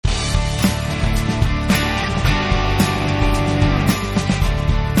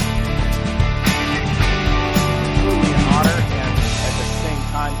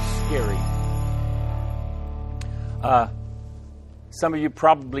Some of you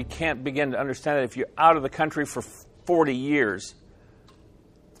probably can't begin to understand it. If you're out of the country for 40 years,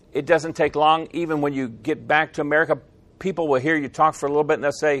 it doesn't take long. Even when you get back to America, people will hear you talk for a little bit and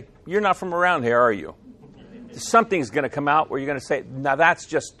they'll say, "You're not from around here, are you?" Something's going to come out where you're going to say, "Now that's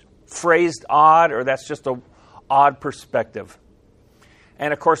just phrased odd," or "That's just an odd perspective."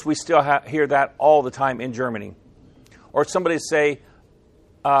 And of course, we still hear that all the time in Germany. Or somebody say,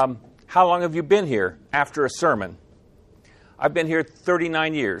 "How long have you been here?" after a sermon. "I've been here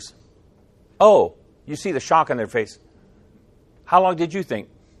 39 years. "Oh, you see the shock on their face. "How long did you think?"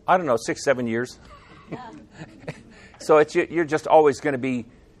 "I don't know, 6, 7 years. So you're just always going to be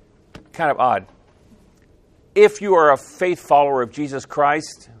kind of odd. If you are a faith follower of Jesus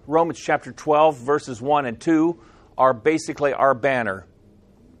Christ, Romans chapter 12, verses 1 and 2 are basically our banner.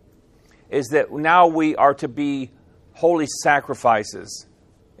 Is that now we are to be holy sacrifices.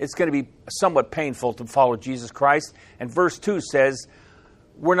 It's going to be somewhat painful to follow Jesus Christ. And verse 2 says,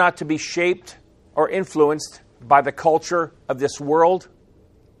 we're not to be shaped or influenced by the culture of this world.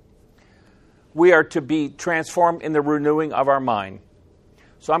 We are to be transformed in the renewing of our mind.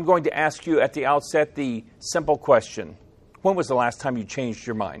 So I'm going to ask you at the outset the simple question. When was the last time you changed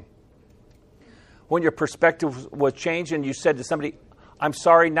your mind? When your perspective was changed and you said to somebody, "I'm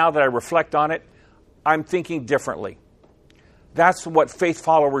sorry, now that I reflect on it, I'm thinking differently." That's what faith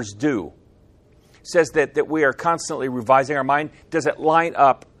followers do. It says that we are constantly revising our mind. Does it line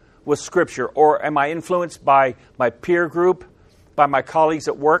up with Scripture? Or am I influenced by my peer group, by my colleagues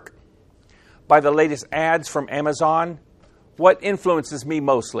at work, by the latest ads from Amazon? What influences me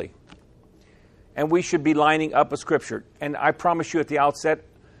mostly? And we should be lining up with Scripture. And I promise you at the outset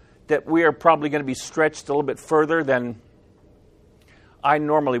that we are probably going to be stretched a little bit further than I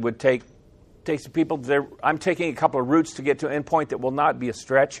normally would take some people. I'm taking a couple of routes to get to an endpoint that will not be a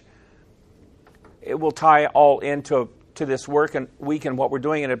stretch. It will tie all into this work and week and what we're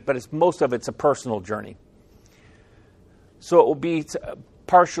doing in it, but most of it's a personal journey. So it will be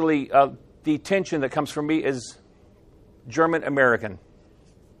partially the tension that comes from me is German American.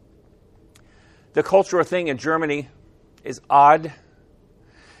 The cultural thing in Germany is odd.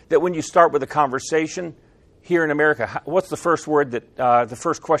 That when you start with a conversation here in America, what's the first word the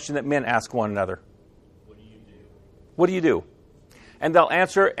first question that men ask one another? What do you do? What do you do? And they'll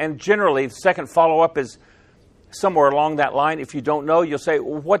answer, and generally the second follow-up is somewhere along that line. If you don't know, you'll say,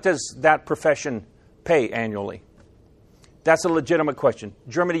 well, what does that profession pay annually? That's a legitimate question.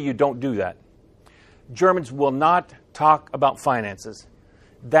 Germany, you don't do that. Germans will not talk about finances.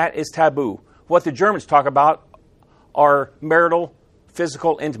 That is taboo. What the Germans talk about are marital,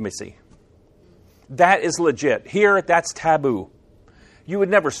 physical intimacy. That is legit. Here, that's taboo. You would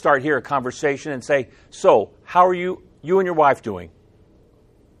never start here a conversation and say, "So, how are you and your wife doing?"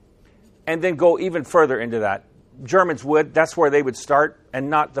 And then go even further into that. Germans would. That's where they would start, and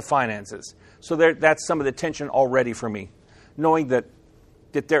not the finances. So that's some of the tension already for me, knowing that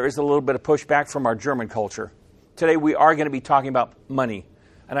there is a little bit of pushback from our German culture. Today, we are going to be talking about money.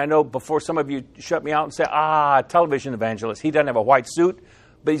 And I know before some of you shut me out and say, television evangelist. He doesn't have a white suit,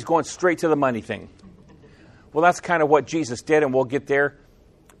 but he's going straight to the money thing. Well, that's kind of what Jesus did, and we'll get there.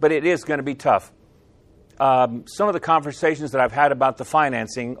 But it is going to be tough. Some of the conversations that I've had about the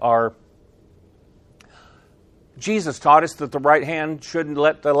financing are, Jesus taught us that the right hand shouldn't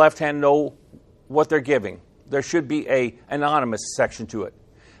let the left hand know what they're giving. There should be an anonymous section to it.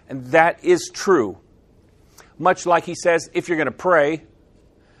 And that is true. Much like he says, if you're going to pray,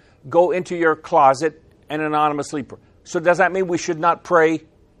 go into your closet and anonymously pray. So does that mean we should not pray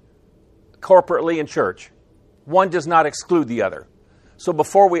corporately in church? One does not exclude the other. So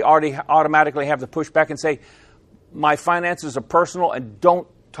before we already automatically have the pushback and say, my finances are personal and don't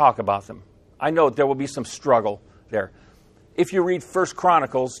talk about them. I know there will be some struggle there. If you read 1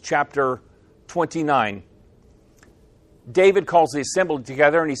 Chronicles chapter 29, David calls the assembly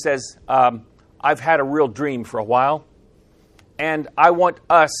together and he says, I've had a real dream for a while, and I want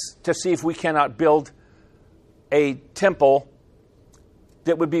us to see if we cannot build a temple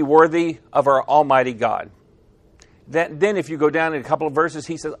that would be worthy of our Almighty God. Then if you go down in a couple of verses,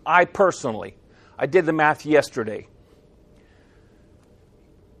 he says, I did the math yesterday.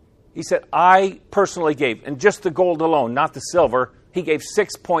 He said, I personally gave, and just the gold alone, not the silver, he gave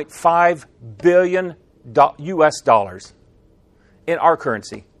 $6.5 billion US dollars in our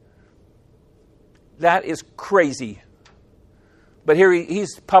currency. That is crazy. But here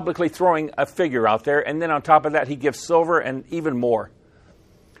he's publicly throwing a figure out there, and then on top of that, he gives silver and even more.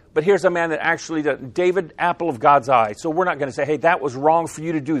 But here's a man that actually, David, apple of God's eye. So we're not going to say, hey, that was wrong for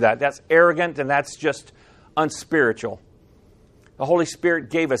you to do that. That's arrogant and that's just unspiritual. The Holy Spirit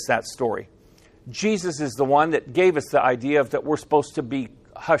gave us that story. Jesus is the one that gave us the idea of that we're supposed to be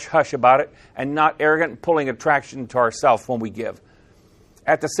hush-hush about it and not arrogant and pulling attraction to ourselves when we give.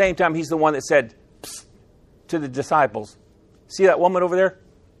 At the same time, he's the one that said to the disciples, see that woman over there?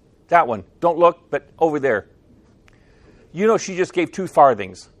 That one. Don't look, but over there. You know, she just gave 2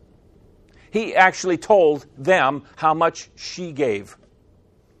 farthings. He actually told them how much she gave.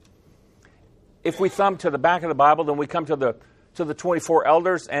 If we thumb to the back of the Bible, then we come to the 24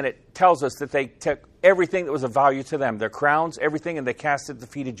 elders, and it tells us that they took everything that was of value to them, their crowns, everything, and they cast it at the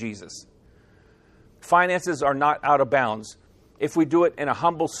feet of Jesus. Finances are not out of bounds. If we do it in a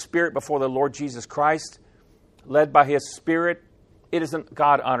humble spirit before the Lord Jesus Christ, led by His Spirit, it is a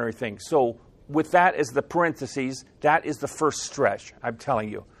God-honoring thing. So with that as the parentheses, that is the first stretch, I'm telling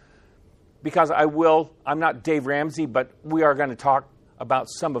you. Because I'm not Dave Ramsey, but we are going to talk about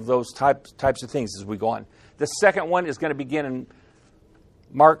some of those types of things as we go on. The second one is going to begin in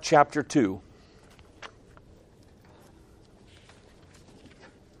Mark chapter 2.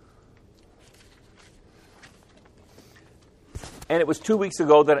 And it was 2 weeks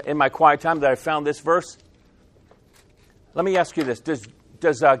ago that in my quiet time that I found this verse. Let me ask you this. Does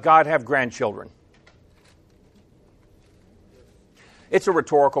God have grandchildren? It's a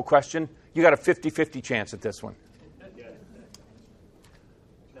rhetorical question. You got a 50-50 chance at this one.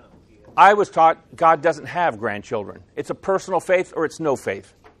 I was taught God doesn't have grandchildren. It's a personal faith or it's no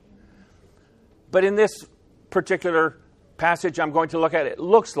faith. But in this particular passage I'm going to look at, it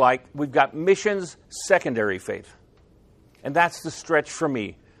looks like we've got missions secondary faith. And that's the stretch for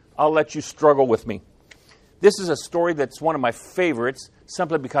me. I'll let you struggle with me. This is a story that's one of my favorites,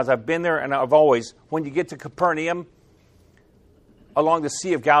 simply because I've been there and I've always, when you get to Capernaum, along the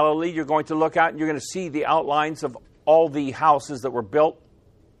Sea of Galilee, you're going to look out and you're going to see the outlines of all the houses that were built.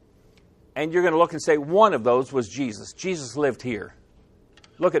 And you're going to look and say, one of those was Jesus. Jesus lived here.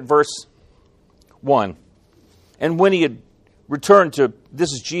 Look at verse 1. And when he had returned to,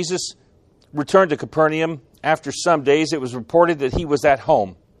 this is Jesus, returned to Capernaum, after some days it was reported that he was at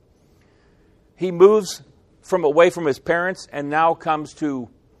home. He moves away from his parents and now comes to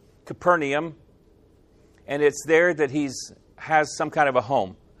Capernaum. And it's there that has some kind of a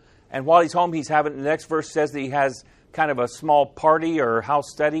home. And while he's home, the next verse says that he has kind of a small party or house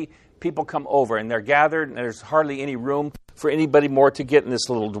study. People come over and they're gathered and there's hardly any room for anybody more to get in this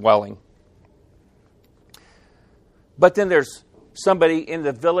little dwelling. But then there's somebody in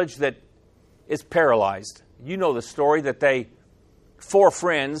the village that is paralyzed. You know the story that 4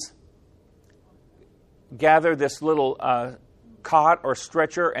 friends gather this little cot or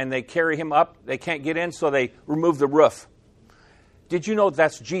stretcher and they carry him up. They can't get in, so they remove the roof. Did you know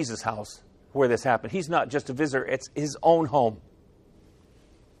that's Jesus' house where this happened? He's not just a visitor. It's his own home.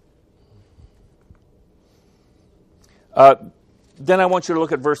 Then I want you to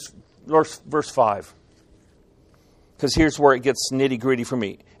look at verse 5. Because here's where it gets nitty-gritty for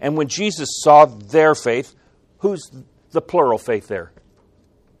me. And when Jesus saw their faith, who's the plural faith there?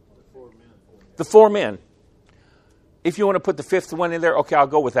 The 4 men. If you want to put the 5th one in there, okay, I'll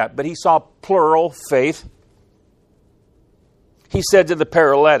go with that. But he saw plural faith. He said to the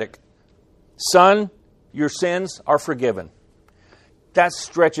paralytic, "Son, your sins are forgiven." That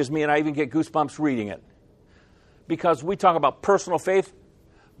stretches me, and I even get goosebumps reading it. Because we talk about personal faith,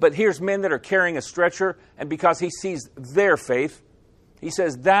 but here's men that are carrying a stretcher, and because he sees their faith, he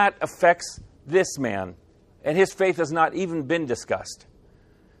says that affects this man, and his faith has not even been discussed.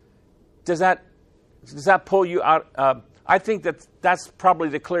 Does that pull you out? I think that's probably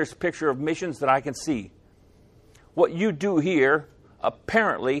the clearest picture of missions that I can see. What you do here,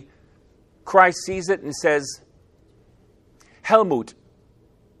 apparently, Christ sees it and says, Helmut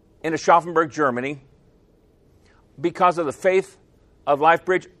in Aschaffenburg, Germany, because of the faith of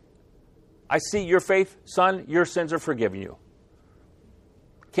LifeBridge, I see your faith, son, your sins are forgiven you.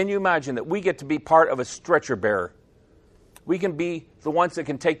 Can you imagine that we get to be part of a stretcher bearer? We can be the ones that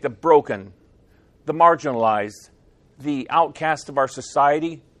can take the broken, the marginalized, the outcast of our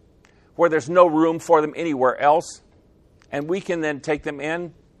society, where there's no room for them anywhere else, and we can then take them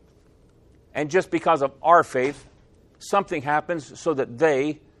in, and just because of our faith, something happens so that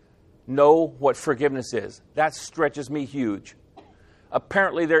they know what forgiveness is. That stretches me huge.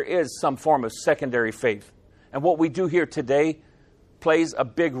 Apparently there is some form of secondary faith, and what we do here today plays a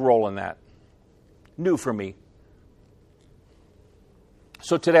big role in that. New for me.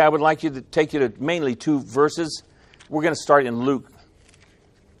 So today I would like you to take you to mainly 2 verses. We're going to start in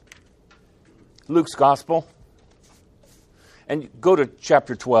Luke's Gospel. And go to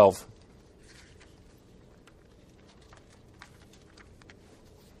chapter 12.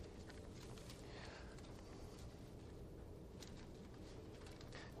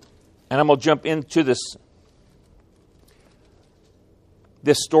 And I'm going to jump into this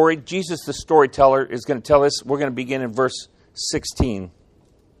story. Jesus, the storyteller, is going to tell us. We're going to begin in verse 16.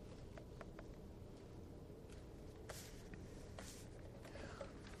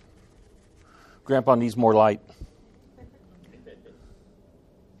 Grandpa needs more light.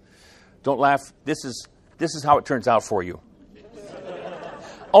 Don't laugh. This is how it turns out for you.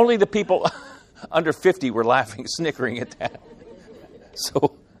 Only the people under 50 were laughing, snickering at that.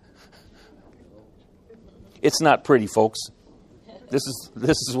 So it's not pretty, folks. This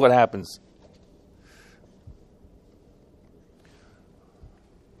is what happens.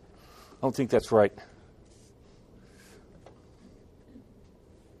 I don't think that's right.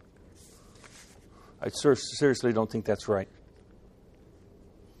 I seriously don't think that's right.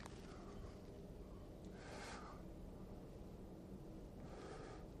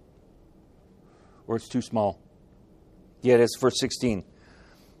 Or it's too small. Yeah, it is, verse 16.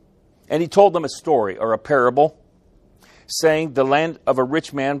 And he told them a story, or a parable, saying, the land of a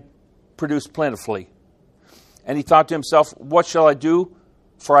rich man produced plentifully. And he thought to himself, what shall I do?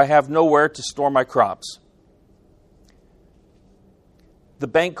 For I have nowhere to store my crops. The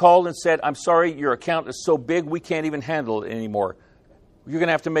bank called and said, I'm sorry, your account is so big, we can't even handle it anymore. You're going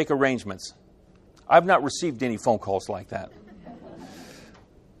to have to make arrangements. I've not received any phone calls like that.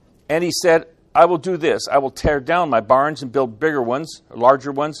 And he said, I will do this. I will tear down my barns and build bigger ones,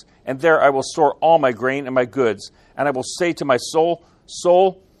 larger ones, and there I will store all my grain and my goods. And I will say to my soul,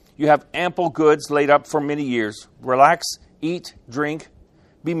 soul, you have ample goods laid up for many years. Relax, eat, drink,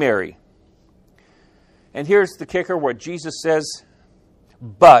 be merry. And here's the kicker where Jesus says,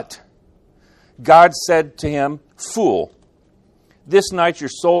 but God said to him, fool, this night your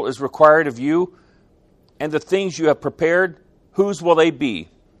soul is required of you, and the things you have prepared, whose will they be?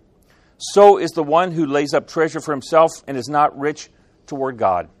 So is the one who lays up treasure for himself and is not rich toward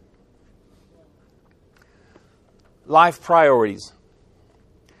God. Life priorities.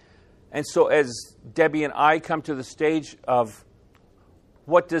 And so as Debbie and I come to the stage of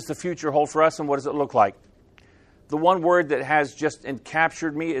what does the future hold for us and what does it look like? The one word that has just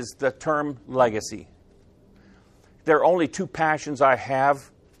encaptured me is the term legacy. There are only two passions I have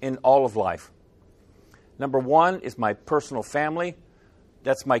in all of life. Number one is my personal family.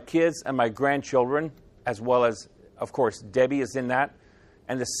 That's my kids and my grandchildren, as well as, of course, Debbie is in that.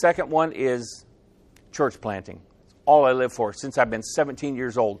 And the second one is church planting. It's all I live for since I've been 17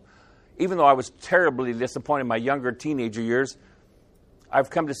 years old. Even though I was terribly disappointed in my younger teenager years,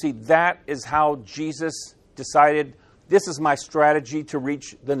 I've come to see that is how Jesus decided, this is my strategy to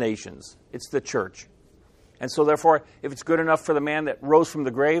reach the nations. It's the church. And so therefore, if it's good enough for the man that rose from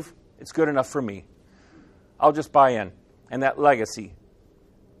the grave, it's good enough for me. I'll just buy in. And that legacy.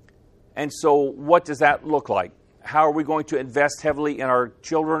 And so what does that look like? How are we going to invest heavily in our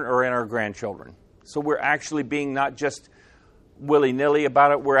children or in our grandchildren? So we're actually being not just willy-nilly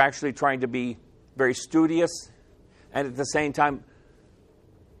about it. We're actually trying to be very studious and at the same time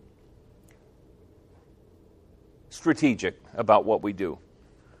strategic about what we do.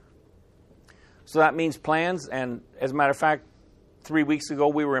 So that means plans. And as a matter of fact, 3 weeks ago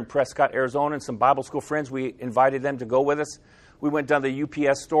we were in Prescott, Arizona, and some Bible school friends, we invited them to go with us. We went down to the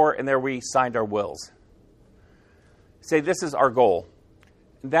UPS store, and there we signed our wills. Say, this is our goal.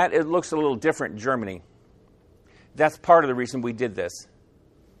 That it looks a little different in Germany. That's part of the reason we did this.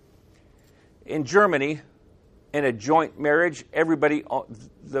 In Germany, in a joint marriage, everybody,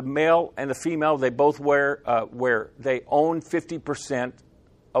 the male and the female, they both they own 50%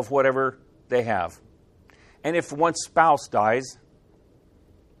 of whatever they have. And if one spouse dies,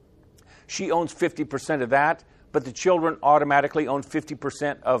 she owns 50% of that, but the children automatically own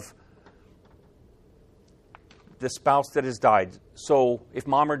 50% of the spouse that has died. So if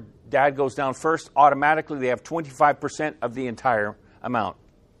mom or dad goes down first, automatically they have 25% of the entire amount.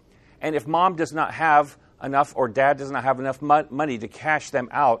 And if mom does not have enough or dad does not have enough money to cash them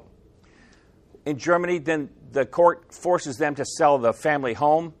out, in Germany, then the court forces them to sell the family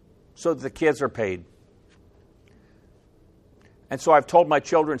home so that the kids are paid. And so I've told my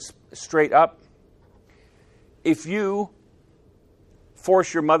children straight up, if you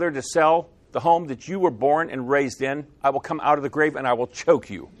force your mother to sell the home that you were born and raised in, I will come out of the grave and I will choke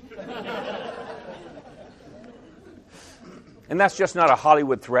you. And that's just not a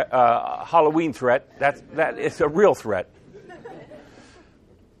Hollywood threat, Halloween threat. That is a real threat.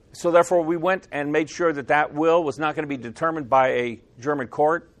 So therefore, we went and made sure that that will was not going to be determined by a German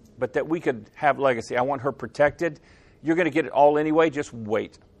court, but that we could have legacy. I want her protected. You're going to get it all anyway. Just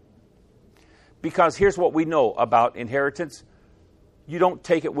wait. Because here's what we know about inheritance. You don't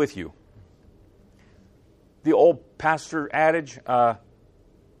take it with you. The old pastor adage,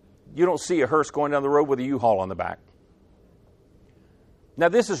 You don't see a hearse going down the road with a U-Haul on the back. Now,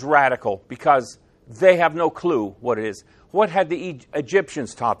 this is radical because they have no clue what it is. What had the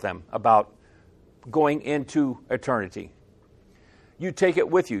Egyptians taught them about going into eternity? You take it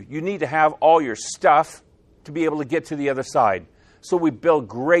with you. You need to have all your stuff to be able to get to the other side. So we build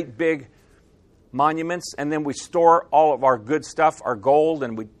great big monuments, and then we store all of our good stuff, our gold,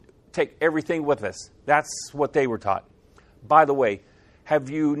 and we take everything with us. That's what they were taught. By the way, have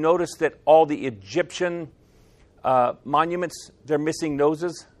you noticed that all the Egyptian monuments, they're missing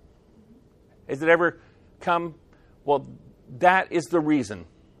noses? Has it ever come? Well, that is the reason.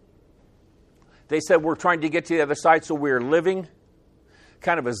 They said we're trying to get to the other side, so we're living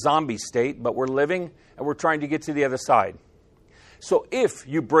kind of a zombie state, but we're living and we're trying to get to the other side. So if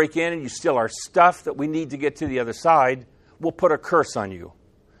you break in and you steal our stuff that we need to get to the other side, we'll put a curse on you.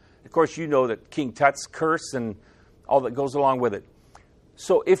 Of course, you know that King Tut's curse and all that goes along with it.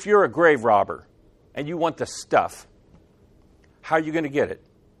 So if you're a grave robber and you want the stuff, how are you going to get it?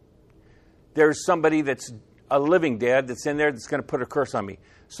 There's somebody that's a living dead that's in there that's going to put a curse on me.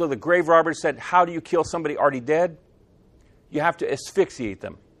 So the grave robber said, how do you kill somebody already dead? You have to asphyxiate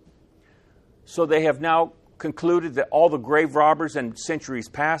them. So they have now concluded that all the grave robbers in centuries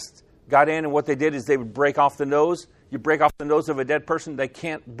past got in, and what they did is they would break off the nose. You break off the nose of a dead person, they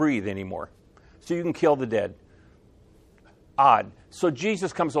can't breathe anymore. So you can kill the dead. Odd. So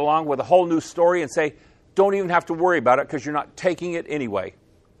Jesus comes along with a whole new story and say, don't even have to worry about it because you're not taking it anyway.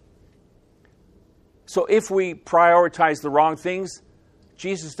 So if we prioritize the wrong things,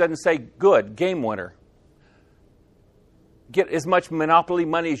 Jesus doesn't say, good, game winner. Get as much monopoly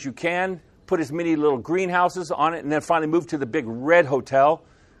money as you can, put as many little greenhouses on it, and then finally move to the big red hotel.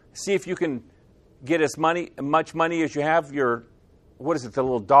 See if you can get as much money as you have your, what is it, the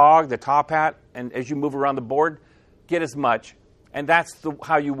little dog, the top hat, and as you move around the board, get as much. And that's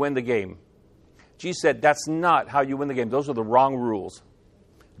how you win the game. Jesus said, that's not how you win the game. Those are the wrong rules.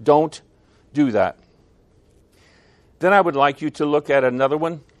 Don't do that. Then I would like you to look at another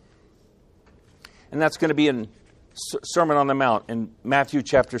one, and that's going to be in Sermon on the Mount in Matthew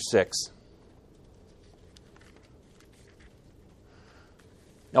chapter 6.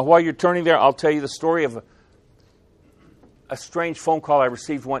 Now, while you're turning there, I'll tell you the story of a strange phone call I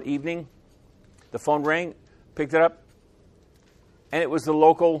received one evening. The phone rang, picked it up, and it was the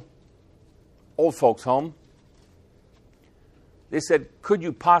local old folks' home. They said, could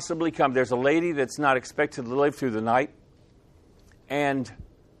you possibly come? There's a lady that's not expected to live through the night, and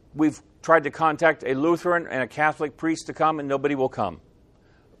we've tried to contact a Lutheran and a Catholic priest to come, and nobody will come.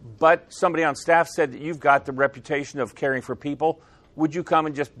 But somebody on staff said that you've got the reputation of caring for people. Would you come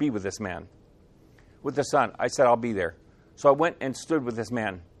and just be with this man? With the son. I said, I'll be there. So I went and stood with this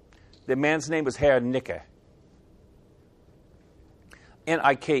man. The man's name was Herr Nicke.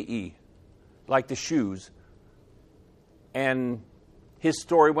 Nike, like the shoes. And his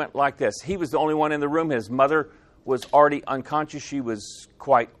story went like this. He was the only one in the room. His mother was already unconscious. She was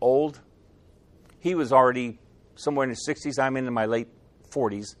quite old. He was already somewhere in his 60s. I'm in my late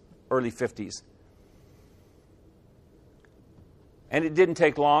 40s, early 50s. And it didn't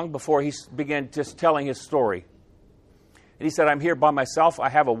take long before he began just telling his story. And he said, I'm here by myself. I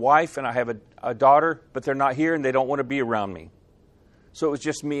have a wife and I have a daughter, but they're not here and they don't want to be around me. So it was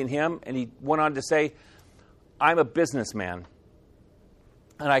just me and him. And he went on to say, I'm a businessman.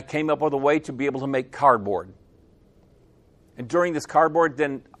 And I came up with a way to be able to make cardboard. And during this cardboard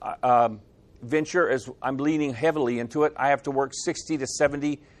venture, as I'm leaning heavily into it, I have to work 60 to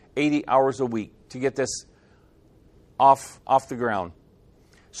 70, 80 hours a week to get this off the ground.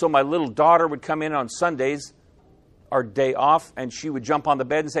 So my little daughter would come in on Sundays, our day off, and she would jump on the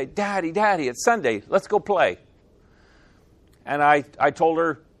bed and say, Daddy, Daddy, it's Sunday. Let's go play. And I told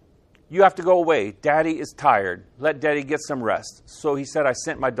her, you have to go away. Daddy is tired. Let Daddy get some rest. So he said, I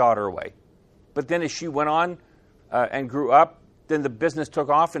sent my daughter away. But then as she went on and grew up, then the business took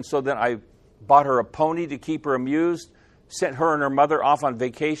off, and so then I bought her a pony to keep her amused, sent her and her mother off on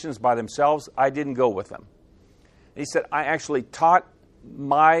vacations by themselves. I didn't go with them. And he said, I actually taught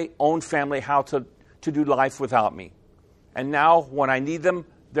my own family how to do life without me. And now when I need them,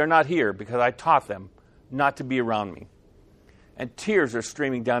 they're not here because I taught them not to be around me. And tears are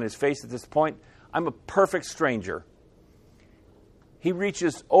streaming down his face at this point. I'm a perfect stranger. He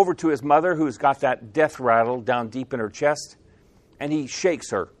reaches over to his mother, who's got that death rattle down deep in her chest, and he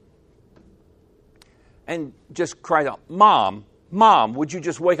shakes her and just cries out, Mom, Mom, would you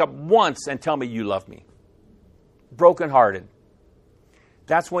just wake up once and tell me you love me? Brokenhearted.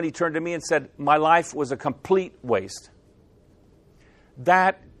 That's when he turned to me and said, my life was a complete waste.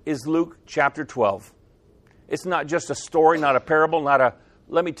 That is Luke chapter 12. It's not just a story, not a parable, not a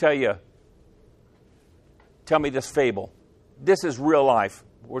let me tell me this fable. This is real life,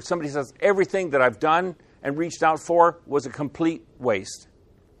 where somebody says, everything that I've done and reached out for was a complete waste.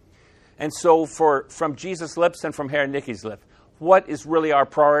 And so from Jesus' lips and from Harry and Nikki's lips, what is really our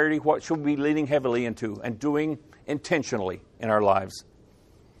priority? What should we be leaning heavily into and doing intentionally in our lives?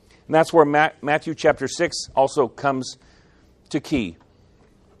 And that's where Matthew chapter 6 also comes to key.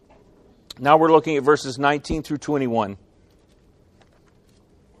 Now we're looking at verses 19 through 21.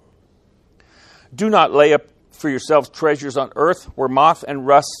 Do not lay up for yourselves treasures on earth, where moth and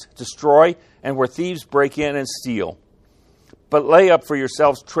rust destroy, and where thieves break in and steal. But lay up for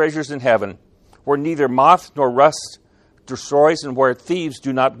yourselves treasures in heaven, where neither moth nor rust destroys, and where thieves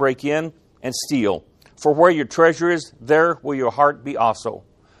do not break in and steal. For where your treasure is, there will your heart be also.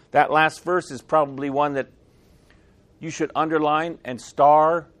 That last verse is probably one that you should underline and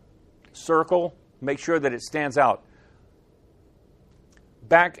star, circle, make sure that it stands out.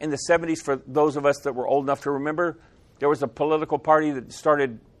 Back in the 70s, for those of us that were old enough to remember, there was a political party that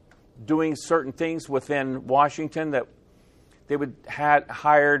started doing certain things within Washington that they had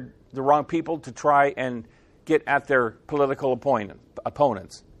hired the wrong people to try and get at their political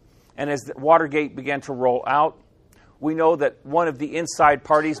opponents. And as Watergate began to roll out, we know that one of the inside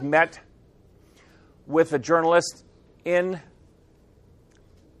parties met with a journalist in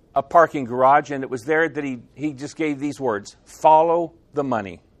a parking garage, and it was there that he just gave these words: follow the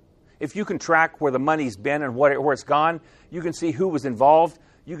money. If you can track where the money's been and where it's gone, you can see who was involved.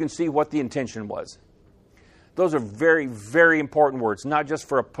 You can see what the intention was. Those are very, very important words, not just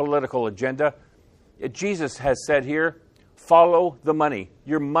for a political agenda. Jesus has said here, follow the money.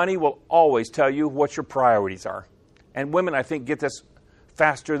 Your money will always tell you what your priorities are. And women, I think, get this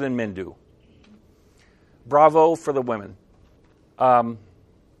faster than men do. Bravo for the women.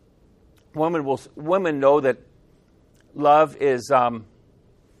 Women know that love is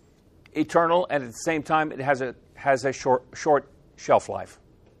eternal, and at the same time, it has a short shelf life.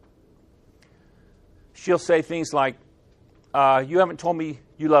 She'll say things like, "You haven't told me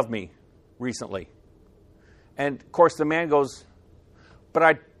you love me recently," and of course, the man goes, "But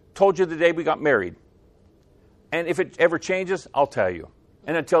I told you the day we got married, and if it ever changes, I'll tell you.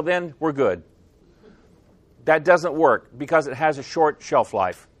 And until then, we're good." That doesn't work because it has a short shelf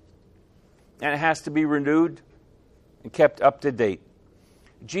life. And it has to be renewed and kept up to date.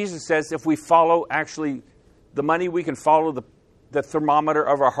 Jesus says if we follow actually the money, we can follow the thermometer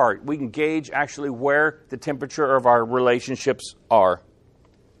of our heart. We can gauge actually where the temperature of our relationships are.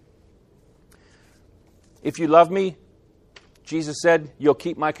 If you love me, Jesus said, you'll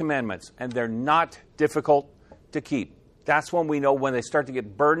keep my commandments. And they're not difficult to keep. That's when we know when they start to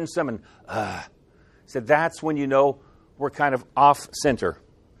get burdensome and so that's when you know we're kind of off center.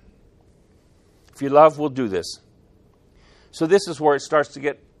 If you love, we'll do this. So this is where it starts to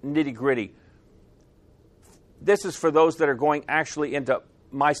get nitty-gritty. This is for those that are going actually into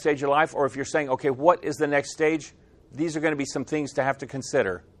my stage of life, or if you're saying, okay, what is the next stage? These are going to be some things to have to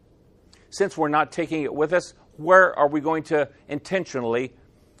consider. Since we're not taking it with us, where are we going to intentionally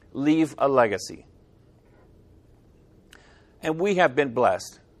leave a legacy? And we have been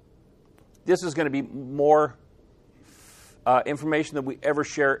blessed. This is going to be more information than we ever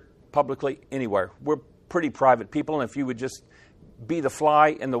share publicly anywhere. We're pretty private people, and if you would just be the fly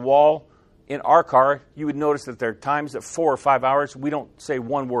in the wall in our car, you would notice that there are times at 4 or 5 hours we don't say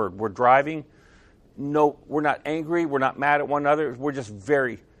one word. We're driving. No, we're not angry. We're not mad at one another. We're just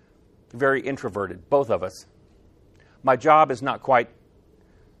very, very introverted, both of us. My job is not quite,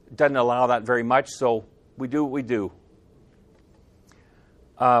 doesn't allow that very much, so we do what we do.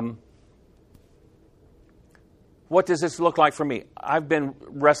 What does this look like for me? I've been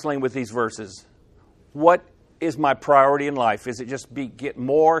wrestling with these verses. What is my priority in life? Is it just get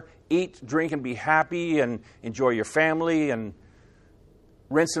more, eat, drink, and be happy and enjoy your family and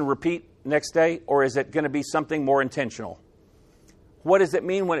rinse and repeat next day? Or is it going to be something more intentional? What does it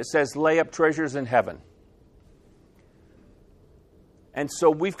mean when it says lay up treasures in heaven? And so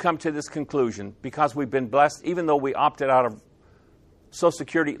we've come to this conclusion because we've been blessed, even though we opted out of Social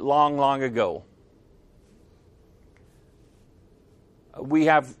Security long, long ago. We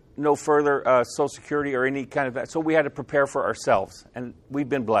have no further Social Security or any kind of that. So we had to prepare for ourselves, and we've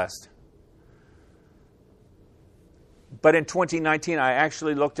been blessed. But in 2019, I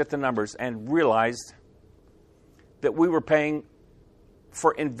actually looked at the numbers and realized that we were paying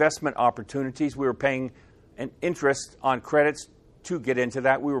for investment opportunities. We were paying an interest on credits to get into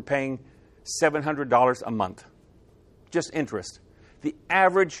that. We were paying $700 a month, just interest. The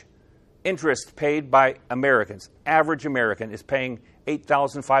average interest paid by Americans, average American, is paying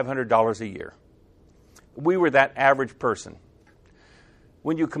 $8,500 a year. We were that average person.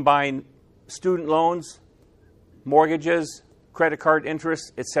 when you combine student loans, mortgages, credit card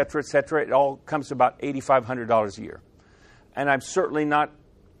interest, et cetera, it all comes to about $8,500 a year. And I'm certainly not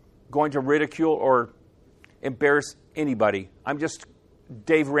going to ridicule or embarrass anybody. I'm just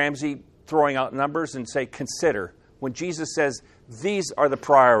Dave Ramsey throwing out numbers and say, consider. When Jesus says, these are the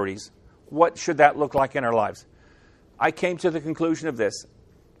priorities, what should that look like in our lives? I came to the conclusion of this.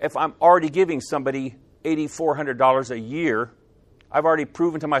 If I'm already giving somebody $8,400 a year, I've already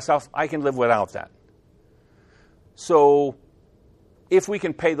proven to myself I can live without that. So if we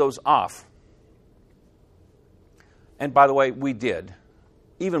can pay those off, and by the way, we did.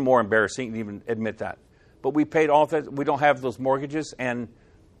 Even more embarrassing to even admit that. But we paid off that. We don't have those mortgages. And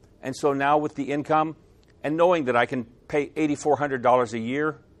so now with the income and knowing that I can pay $8,400 a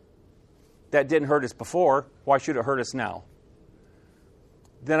year, that didn't hurt us before. Why should it hurt us now?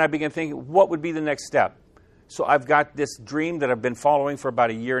 Then I began thinking, what would be the next step? So I've got this dream that I've been following for about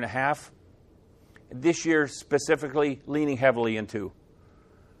a year and a half. This year specifically leaning heavily into.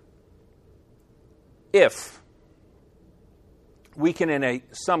 If we can in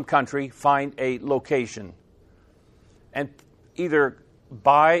some country find a location and either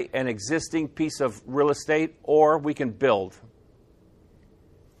buy an existing piece of real estate or we can build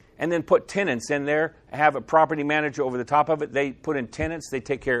and then put tenants in there, have a property manager over the top of it. They put in tenants. They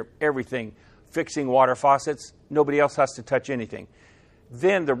take care of everything, fixing water faucets. Nobody else has to touch anything.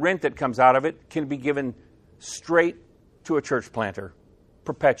 Then the rent that comes out of it can be given straight to a church planter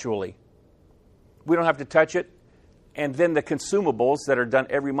perpetually. We don't have to touch it. And then the consumables that are done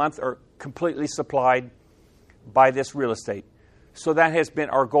every month are completely supplied by this real estate. So that has been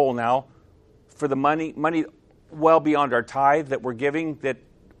our goal now for the money well beyond our tithe that we're giving, that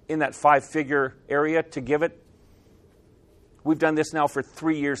in that 5-figure area to give it. We've done this now for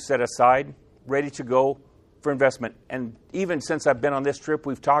 3 years set aside, ready to go for investment. And even since I've been on this trip,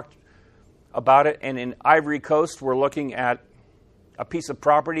 we've talked about it. And in Ivory Coast, we're looking at a piece of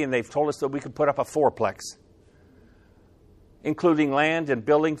property, and they've told us that we could put up a 4-plex, including land and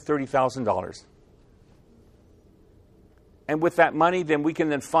building, $30,000. And with that money, then we can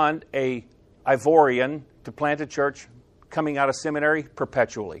then fund a Ivorian to plant a church coming out of seminary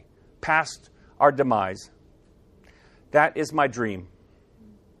perpetually, past our demise. That is my dream.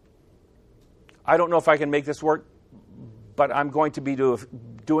 I don't know if I can make this work, but I'm going to be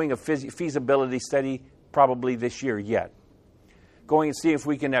doing a feasibility study probably this year yet. Going and see if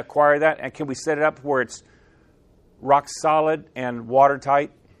we can acquire that, and can we set it up where it's rock solid and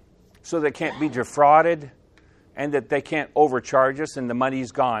watertight so that it can't be defrauded and that they can't overcharge us and the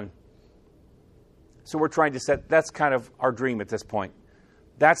money's gone. So we're trying to set, that's kind of our dream at this point.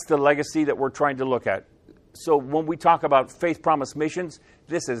 That's the legacy that we're trying to look at. So when we talk about Faith Promise Missions,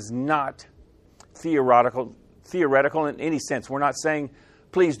 this is not theoretical in any sense. We're not saying,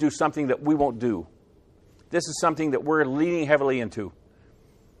 please do something that we won't do. This is something that we're leaning heavily into.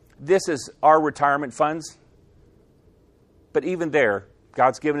 This is our retirement funds. But even there,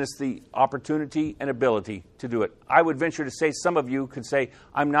 God's given us the opportunity and ability to do it. I would venture to say some of you could say,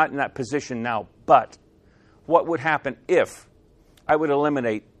 I'm not in that position now. But what would happen if I would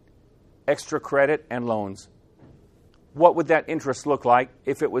eliminate extra credit and loans? What would that interest look like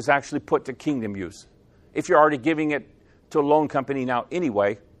if it was actually put to kingdom use? If you're already giving it to a loan company now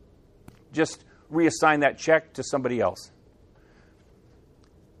anyway, just reassign that check to somebody else.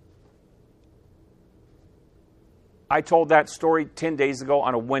 I told that story 10 days ago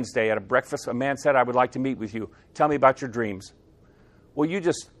on a Wednesday at a breakfast. A man said, I would like to meet with you. Tell me about your dreams. Well, you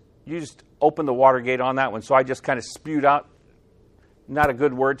just opened the Watergate on that one, so I just kind of spewed out. Not a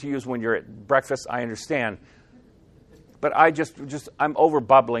good word to use when you're at breakfast, I understand. But I'm over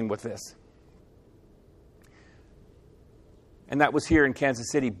bubbling with this. And that was here in Kansas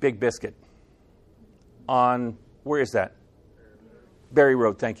City, Big Biscuit. On, where is that? Berry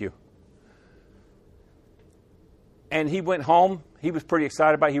Road, thank you. And he went home. He was pretty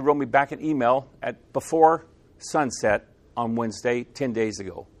excited about it. He wrote me back an email at before sunset on Wednesday, 10 days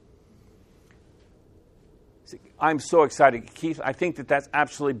ago. I'm so excited, Keith. I think that that's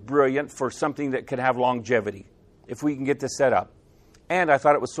absolutely brilliant for something that could have longevity, if we can get this set up. And I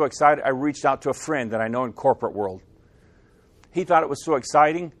thought it was so exciting, I reached out to a friend that I know in corporate world. He thought it was so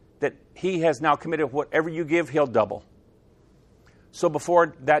exciting that he has now committed whatever you give, he'll double. So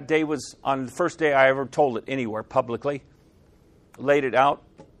before that day was, on the first day I ever told it anywhere publicly, laid it out,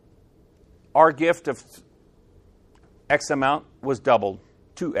 our gift of X amount was doubled,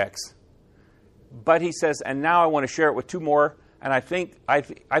 2X. But he says, and now I want to share it with 2 more, and I think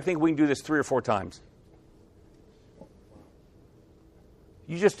we can do this 3 or 4 times.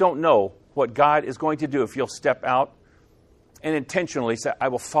 You just don't know what God is going to do if you'll step out and intentionally say, I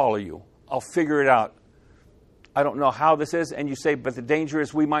will follow you. I'll figure it out. I don't know how this is. And you say, but the danger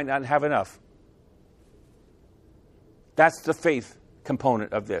is we might not have enough. That's the faith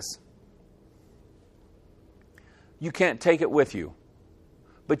component of this. You can't take it with you.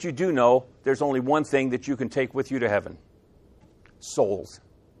 But you do know there's only one thing that you can take with you to heaven. Souls.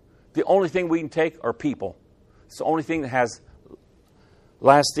 The only thing we can take are people. It's the only thing that has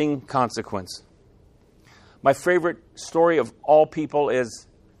lasting consequence. My favorite story of all people is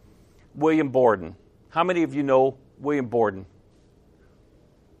William Borden. How many of you know William Borden?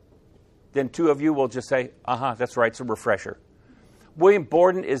 Then two of you will just say, that's right, it's a refresher. William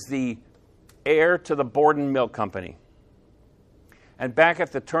Borden is the heir to the Borden Milk Company. And back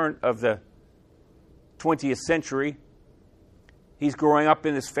at the turn of the 20th century, he's growing up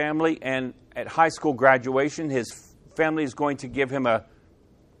in his family, and at high school graduation, his family is going to give him a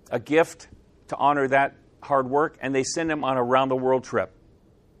gift to honor that hard work, and they send him on a round-the-world trip.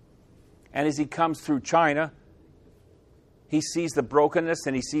 And as he comes through China, he sees the brokenness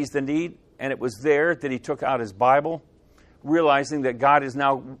and he sees the need, and it was there that he took out his Bible, realizing that God is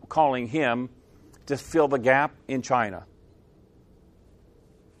now calling him to fill the gap in China.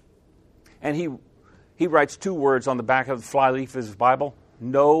 And he writes 2 words on the back of the flyleaf of his Bible: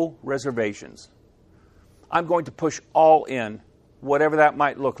 no reservations. I'm going to push all in, whatever that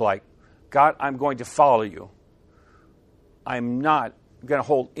might look like. God, I'm going to follow you. I'm not going to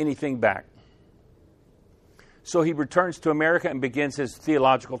hold anything back. So he returns to America and begins his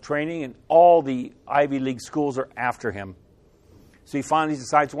theological training, and all the Ivy League schools are after him. So he finally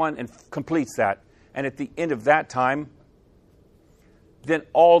decides one and completes that. And at the end of that time, then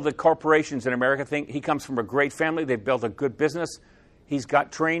all the corporations in America think he comes from a great family. They've built a good business. He's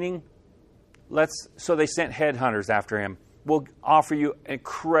got training. So they sent headhunters after him. We'll offer you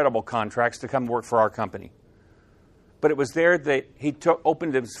incredible contracts to come work for our company. But it was there that he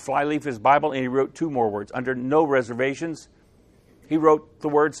opened his flyleaf, his Bible, and he wrote 2 more words. Under no reservations, he wrote the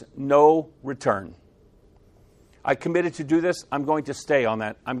words, no return. I committed to do this. I'm going to stay on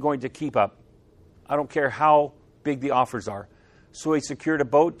that. I'm going to keep up. I don't care how big the offers are. So he secured a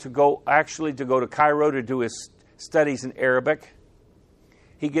boat to go to Cairo to do his studies in Arabic.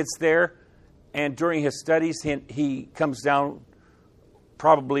 He gets there, and during his studies, he comes down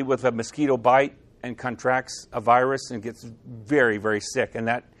probably with a mosquito bite and contracts a virus and gets very, very sick. And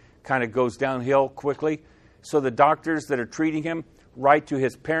that kind of goes downhill quickly. So the doctors that are treating him write to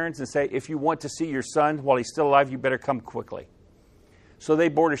his parents and say, if you want to see your son while he's still alive, you better come quickly. So they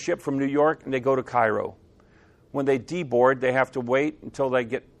board a ship from New York and they go to Cairo. When they deboard, they have to wait until they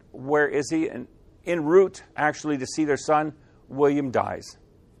get, where is he? And en route, actually, to see their son, William dies.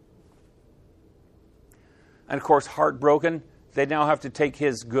 And of course, heartbroken, they now have to take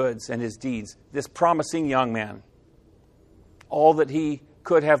his goods and his deeds. This promising young man, all that he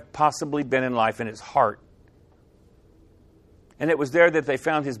could have possibly been in life, in his heart. And it was there that they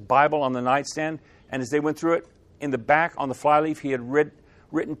found his Bible on the nightstand. And as they went through it, in the back on the flyleaf, he had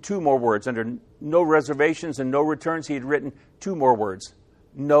written 2 more words. Under no reservations and no returns, he had written 2 more words: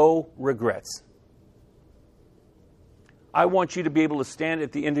 no regrets. I want you to be able to stand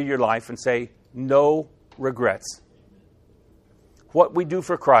at the end of your life and say, no regrets. What we do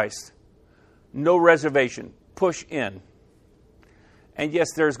for Christ, no reservation, push in. And yes,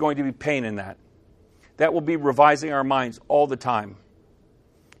 there's going to be pain in that. That will be revising our minds all the time.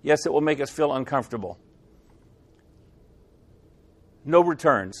 Yes, it will make us feel uncomfortable. No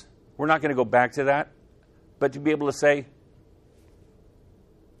returns. We're not going to go back to that. But to be able to say,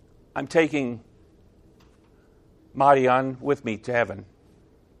 I'm taking Marian with me to heaven.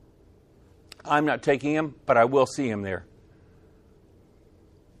 I'm not taking him, but I will see him there.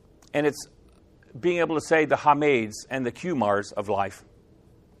 And it's being able to say the Hamids and the Kumars of life.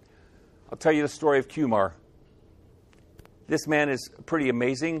 I'll tell you the story of Kumar. This man is pretty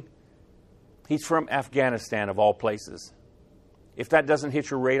amazing. He's from Afghanistan, of all places. If that doesn't hit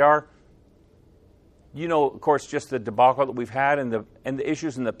your radar, you know, of course, just the debacle that we've had and the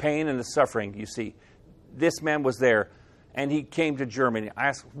issues and the pain and the suffering you see. This man was there, and he came to Germany. I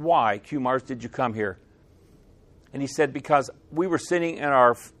asked, why, Kumars, did you come here? And he said, because we were sitting in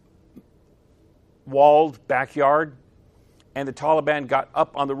our walled backyard, and the Taliban got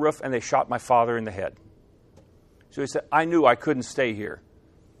up on the roof and they shot my father in the head. So he said, I knew I couldn't stay here.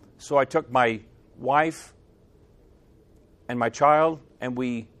 So I took my wife and my child, and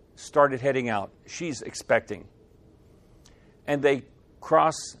we started heading out. She's expecting. And they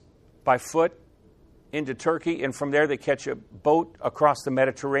cross by foot into Turkey, and from there they catch a boat across the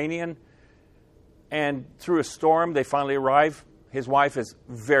Mediterranean, and through a storm they finally arrive. His wife is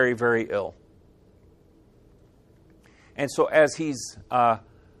very, very ill. And so as he's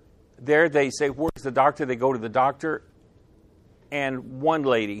there, they say, "Where's the doctor?" They go to the doctor, and one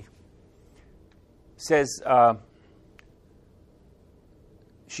lady says,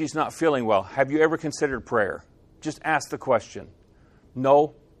 she's not feeling well. Have you ever considered prayer? Just ask the question.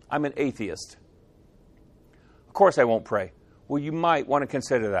 No, I'm an atheist. Of course I won't pray. Well, you might want to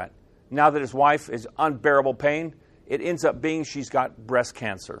consider that. Now that his wife is unbearable pain, it ends up being she's got breast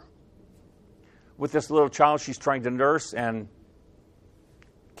cancer. With this little child she's trying to nurse and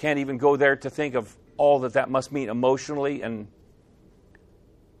can't even go there to think of all that must mean emotionally and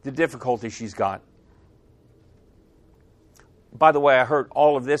the difficulty she's got. By the way, I heard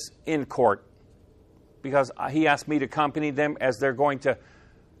all of this in court because he asked me to accompany them as they're going to,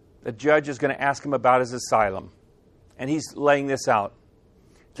 the judge is going to ask him about his asylum. And he's laying this out.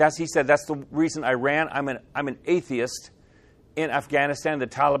 He said, that's the reason I ran. I'm an atheist in Afghanistan. The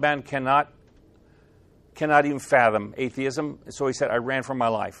Taliban cannot even fathom atheism. So he said, I ran for my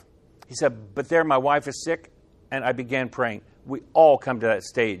life. He said, but there my wife is sick, and I began praying. We all come to that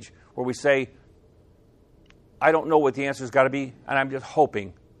stage where we say, I don't know what the answer's got to be, and I'm just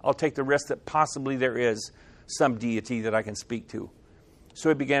hoping. I'll take the risk that possibly there is some deity that I can speak to. So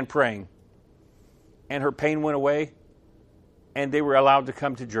he began praying. And her pain went away, and they were allowed to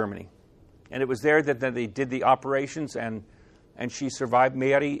come to Germany. And it was there that they did the operations, and she survived.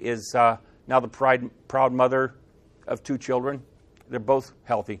 Mary is now the proud mother of 2 children. They're both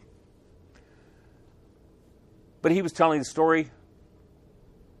healthy. But he was telling the story.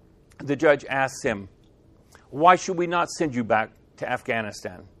 The judge asked him, why should we not send you back to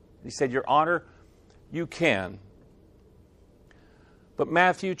Afghanistan? He said, Your Honor, you can. But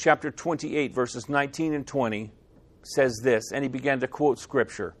Matthew chapter 28, verses 19 and 20 says this, and he began to quote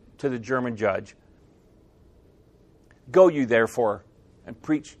scripture to the German judge. Go you therefore and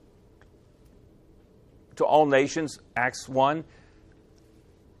preach to all nations, Acts 1,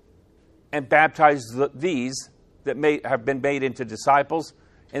 and baptize these that have been made into disciples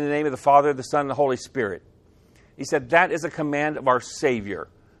in the name of the Father, the Son, and the Holy Spirit. He said, that is a command of our Savior.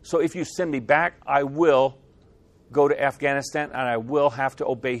 So if you send me back, I will go to Afghanistan, and I will have to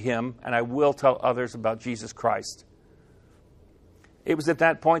obey him, and I will tell others about Jesus Christ. It was at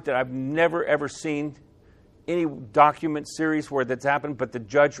that point that I've never, ever seen any document series where that's happened, but the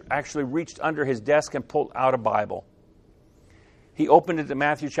judge actually reached under his desk and pulled out a Bible. He opened it to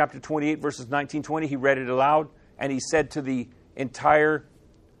Matthew chapter 28, verses 19-20. He read it aloud, and he said to the entire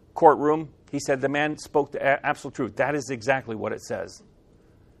courtroom, he said, the man spoke the absolute truth. That is exactly what it says.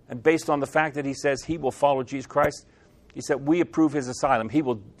 And based on the fact that he says he will follow Jesus Christ, he said, we approve his asylum. He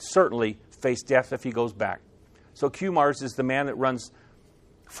will certainly face death if he goes back. So Q-Mars is the man that runs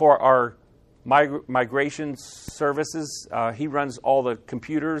for our migration services. He runs all the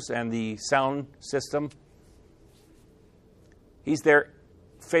computers and the sound system. He's there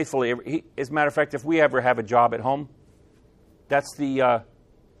faithfully. As a matter of fact, if we ever have a job at home, that's the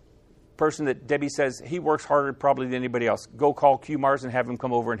person that Debbie says, he works harder probably than anybody else. Go call Q-Mars and have him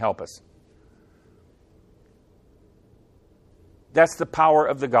come over and help us. That's the power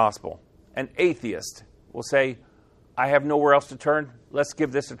of the gospel. An atheist will say, I have nowhere else to turn. Let's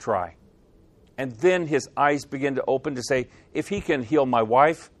give this a try. And then his eyes begin to open to say, if he can heal my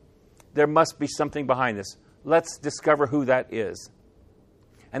wife, there must be something behind this. Let's discover who that is.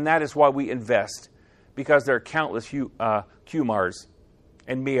 And that is why we invest, because there are countless Q-Mars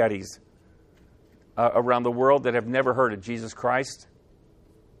and Miaris around the world that have never heard of Jesus Christ,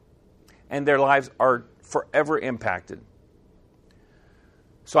 and their lives are forever impacted.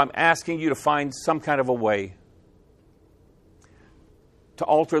 So I'm asking you to find some kind of a way to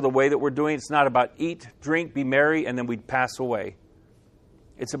alter the way that we're doing. It's not about eat, drink, be merry, and then we'd pass away.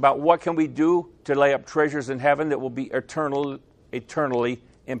 It's about what can we do to lay up treasures in heaven that will be eternally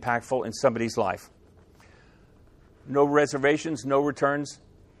impactful in somebody's life. No reservations, no returns,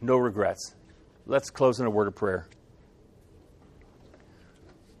 no regrets. Let's close in a word of prayer.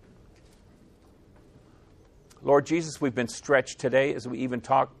 Lord Jesus, we've been stretched today as we even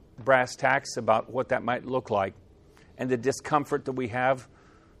talk brass tacks about what that might look like, and the discomfort that we have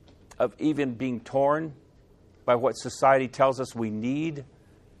of even being torn by what society tells us we need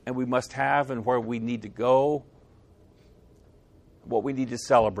and we must have, and where we need to go, what we need to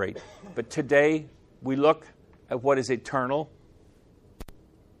celebrate. But today we look at what is eternal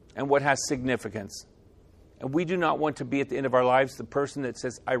and what has significance. And we do not want to be at the end of our lives the person that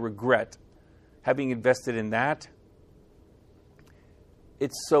says, I regret having invested in that.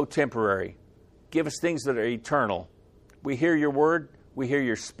 It's so temporary. Give us things that are eternal. We hear your word. We hear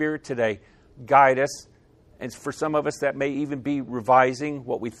your spirit today. Guide us. And for some of us, that may even be revising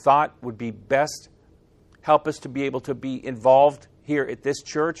what we thought would be best Help us to be able to be involved here at this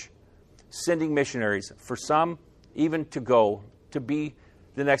church, sending missionaries, for some even to go to be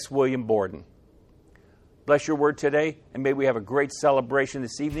the next William Borden. Bless your word today, and may we have a great celebration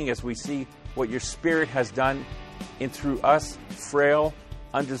this evening as we see what your Spirit has done in through us, frail,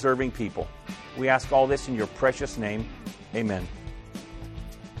 undeserving people. We ask all this in your precious name. Amen.